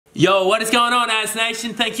Yo, what is going on, AzzA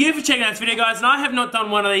Nation? Thank you for checking out this video, guys, and I have not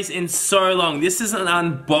done one of these in so long. This is an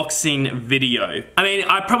unboxing video. I mean,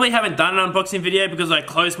 I probably haven't done an unboxing video because I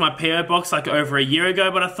closed my PO box like over a year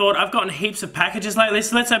ago, but I thought I've gotten heaps of packages lately,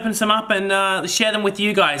 so let's open some up and share them with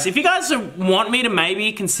you guys. If you guys want me to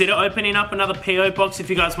maybe consider opening up another PO box,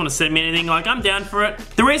 if you guys want to send me anything, like, I'm down for it.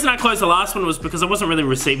 The reason I closed the last one was because I wasn't really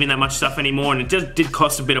receiving that much stuff anymore, and it just did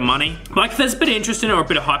cost a bit of money. Like, if there's a bit of interest in it or a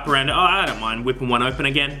bit of hype around it, oh, I don't mind whipping one open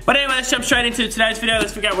again. But anyway, let's jump straight into today's video.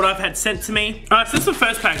 Let's figure out what I've had sent to me. Alright, so this is the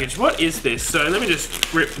first package. What is this? So let me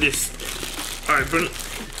just rip this open.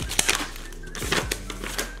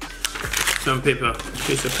 Some paper,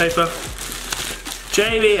 piece of paper.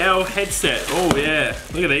 JBL headset. Oh yeah,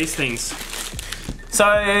 look at these things.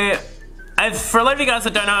 So, for a lot of you guys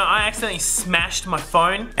that don't know, I accidentally smashed my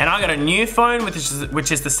phone, and I got a new phone, which is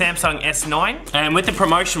the Samsung S9. And with the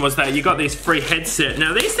promotion was that you got these free headset.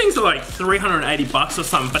 Now these things are like 380 bucks or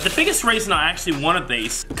something, but the biggest reason I actually wanted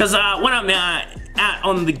these, because when I'm out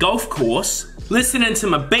on the golf course, listening to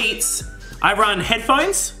my beats, I run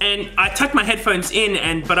headphones, and I tuck my headphones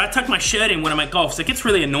in, but I tuck my shirt in when I'm at golf, so it gets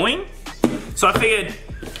really annoying. So I figured,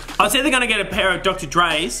 I was either gonna get a pair of Dr.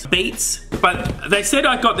 Dre's Beats, but they said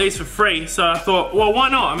I got these for free, so I thought, well, why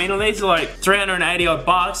not? I mean, these are like 380 odd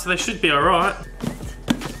bucks, so they should be alright.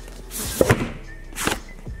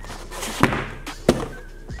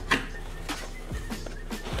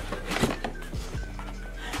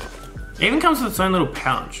 It even comes with its own little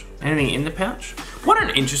pouch. Anything in the pouch? What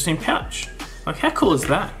an interesting pouch. Like, how cool is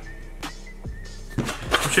that?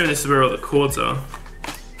 I'm sure this is where all the cords are.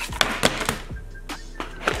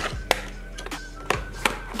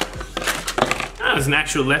 There's an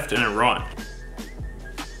actual left and a right.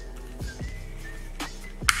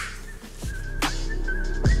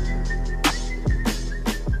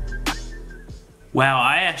 Wow,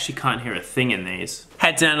 I actually can't hear a thing in these.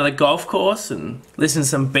 Head down to the golf course and listen to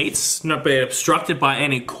some beats, not be obstructed by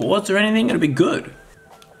any cords or anything, it'll be good.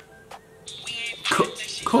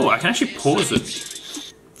 Cool, I can actually pause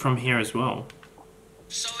it from here as well.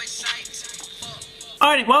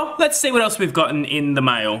 Alrighty, well, let's see what else we've gotten in the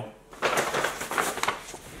mail.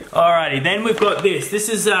 Alrighty, then we've got this. This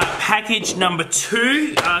is package number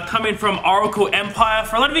 2, coming from Oracle Empire.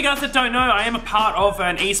 For a lot of you guys that don't know, I am a part of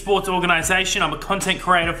an esports organization. I'm a content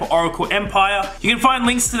creator for Oracle Empire. You can find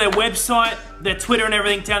links to their website, their Twitter and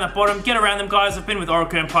everything down the bottom. Get around them, guys. I've been with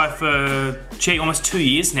Oracle Empire for, gee, almost 2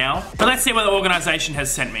 years now. But let's see what the organization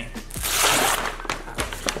has sent me.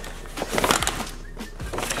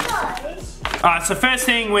 Alright, so first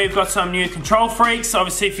thing, we've got some new Control Freaks.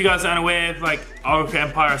 Obviously, if you guys aren't aware, like, Oracle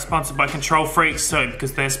Empire are sponsored by Control Freaks, so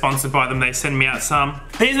because they're sponsored by them, they send me out some.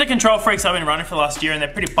 These are the Control Freaks I've been running for the last year, and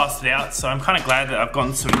they're pretty busted out, so I'm kind of glad that I've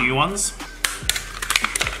gotten some new ones.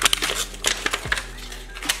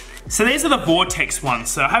 So these are the Vortex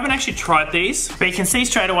ones, so I haven't actually tried these, but you can see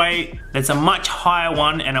straight away there's a much higher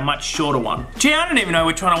one and a much shorter one. Gee, I don't even know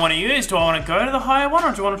which one I want to use. Do I want to go to the higher one,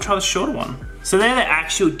 or do I want to try the shorter one? So they're the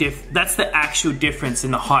actual that's the actual difference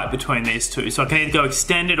in the height between these two. So I can either go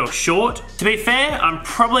extended or short. To be fair, I'm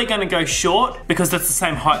probably gonna go short because that's the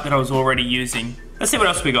same height that I was already using. Let's see what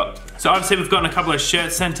else we got. So obviously we've gotten a couple of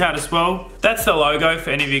shirts sent out as well. That's the logo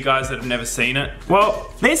for any of you guys that have never seen it.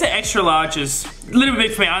 Well, these are extra larges. A little bit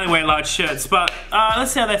big for me, I only wear large shirts, but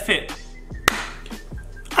let's see how they fit.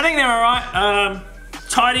 I think they're alright.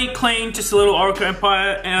 Tidy, clean, just a little Oracle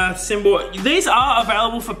Empire symbol. These are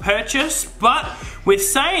available for purchase, but with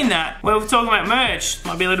saying that, well, we're talking about merch.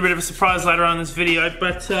 Might be a little bit of a surprise later on in this video,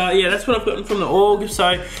 but yeah, that's what I've gotten from the org,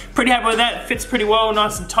 so pretty happy with that. It fits pretty well,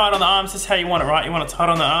 nice and tight on the arms. That's how you want it, right? You want it tight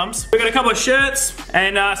on the arms. We've got a couple of shirts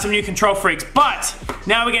and some new Control Freaks, but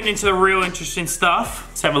now we're getting into the real interesting stuff.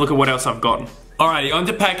 Let's have a look at what else I've gotten. Alrighty, on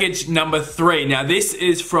to package number 3. Now this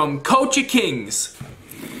is from Culture Kings.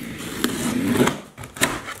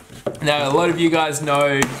 Now, a lot of you guys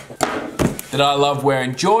know that I love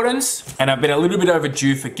wearing Jordans, and I've been a little bit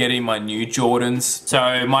overdue for getting my new Jordans.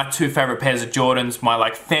 So my 2 favorite pairs of Jordans, my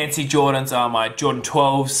like fancy Jordans are my Jordan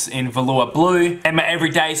 12s in velour blue, and my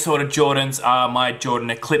everyday sort of Jordans are my Jordan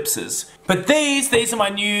Eclipses. But these are my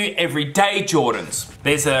new everyday Jordans.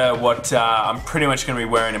 These are what I'm pretty much gonna be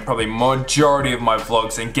wearing in probably majority of my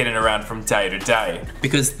vlogs and getting around from day to day.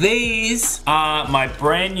 Because these are my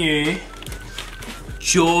brand new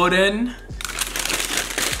Jordan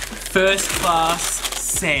First Class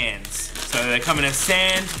Sands. So they come in a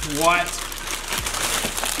sand, white.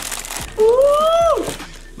 Woo!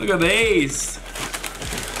 Look at these.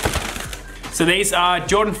 So these are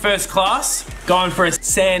Jordan First Class. Going for a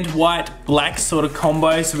sand, white, black sort of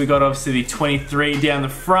combo. So we got obviously the 23 down the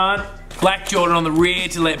front. Black Jordan on the rear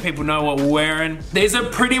to let people know what we're wearing. These are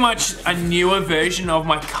pretty much a newer version of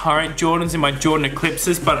my current Jordans in my Jordan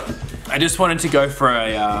Eclipses, but I just wanted to go for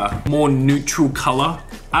a more neutral color.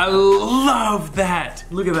 I love that.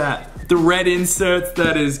 Look at that. The red inserts,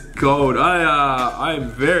 that is gold. I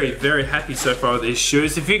am very, very happy so far with these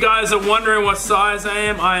shoes. If you guys are wondering what size I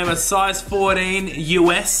am a size 14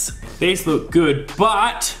 US. These look good, but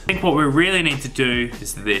I think what we really need to do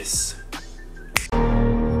is this.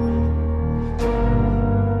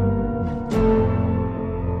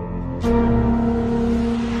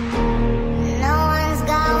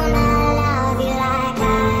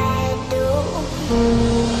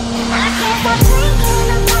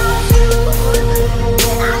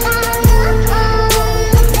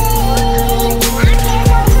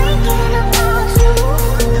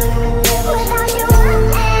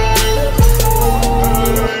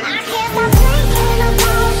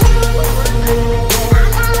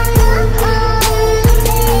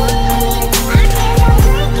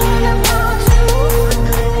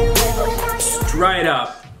 Straight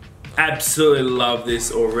up, absolutely love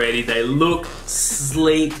this already. They look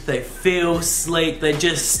sleek, they feel sleek, they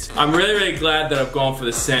just... I'm really, really glad that I've gone for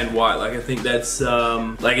the sand white. Like, I think that's,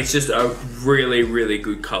 like, it's just a really, really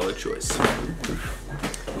good color choice.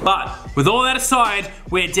 But, with all that aside,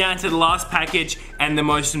 we're down to the last package and the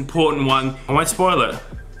most important one. I won't spoil it.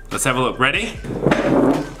 Let's have a look. Ready?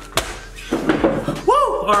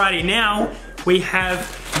 Woo! Alrighty, now we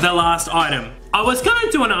have the last item. I was gonna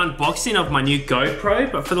do an unboxing of my new GoPro,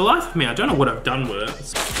 but for the life of me, I don't know what I've done with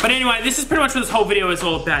it. But anyway, this is pretty much what this whole video is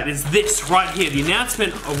all about, is this right here, the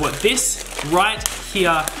announcement of what this right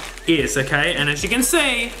here is, okay? And as you can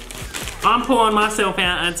see, I'm pulling myself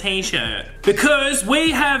out a t-shirt because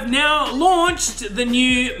we have now launched the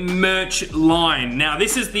new merch line. Now,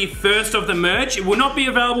 this is the first of the merch. It will not be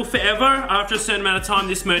available forever. After a certain amount of time,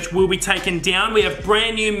 this merch will be taken down. We have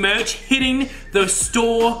brand new merch hitting the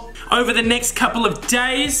store over the next couple of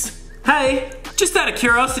days. Hey, just out of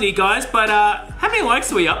curiosity, guys, but how many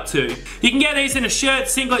likes are we up to? You can get these in a shirt,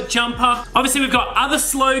 singlet, jumper. Obviously, we've got other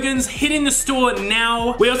slogans hitting the store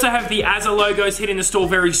now. We also have the AzzA logos hitting the store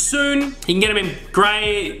very soon. You can get them in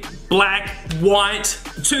grey, black, white.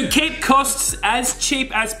 To keep costs as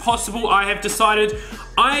cheap as possible, I have decided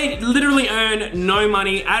I literally earn no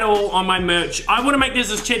money at all on my merch. I want to make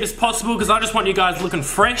this as cheap as possible because I just want you guys looking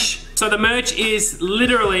fresh. So the merch is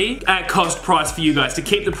literally at cost price for you guys to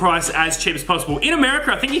keep the price as cheap as possible. In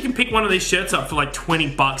America, I think you can pick one of these shirts up for like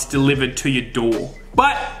 20 bucks delivered to your door.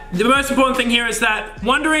 But the most important thing here is that,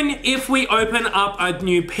 wondering if we open up a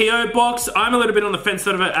new PO box. I'm a little bit on the fence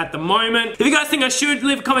of it at the moment. If you guys think I should,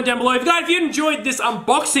 leave a comment down below. If you enjoyed this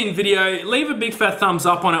unboxing video, leave a big fat thumbs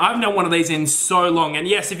up on it. I haven't done one of these in so long. And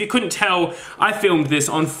yes, if you couldn't tell, I filmed this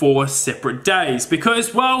on 4 separate days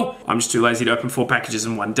because, well, I'm just too lazy to open 4 packages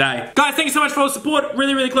in one day. Guys, thank you so much for all the support.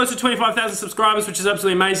 Really, really close to 25,000 subscribers, which is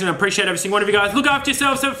absolutely amazing. I appreciate every single one of you guys. Look after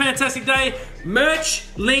yourselves. Have a fantastic day. Merch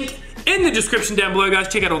link in the description down below, guys.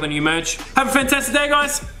 Check out all the new merch. Have a fantastic day,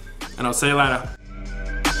 guys, and I'll see you later.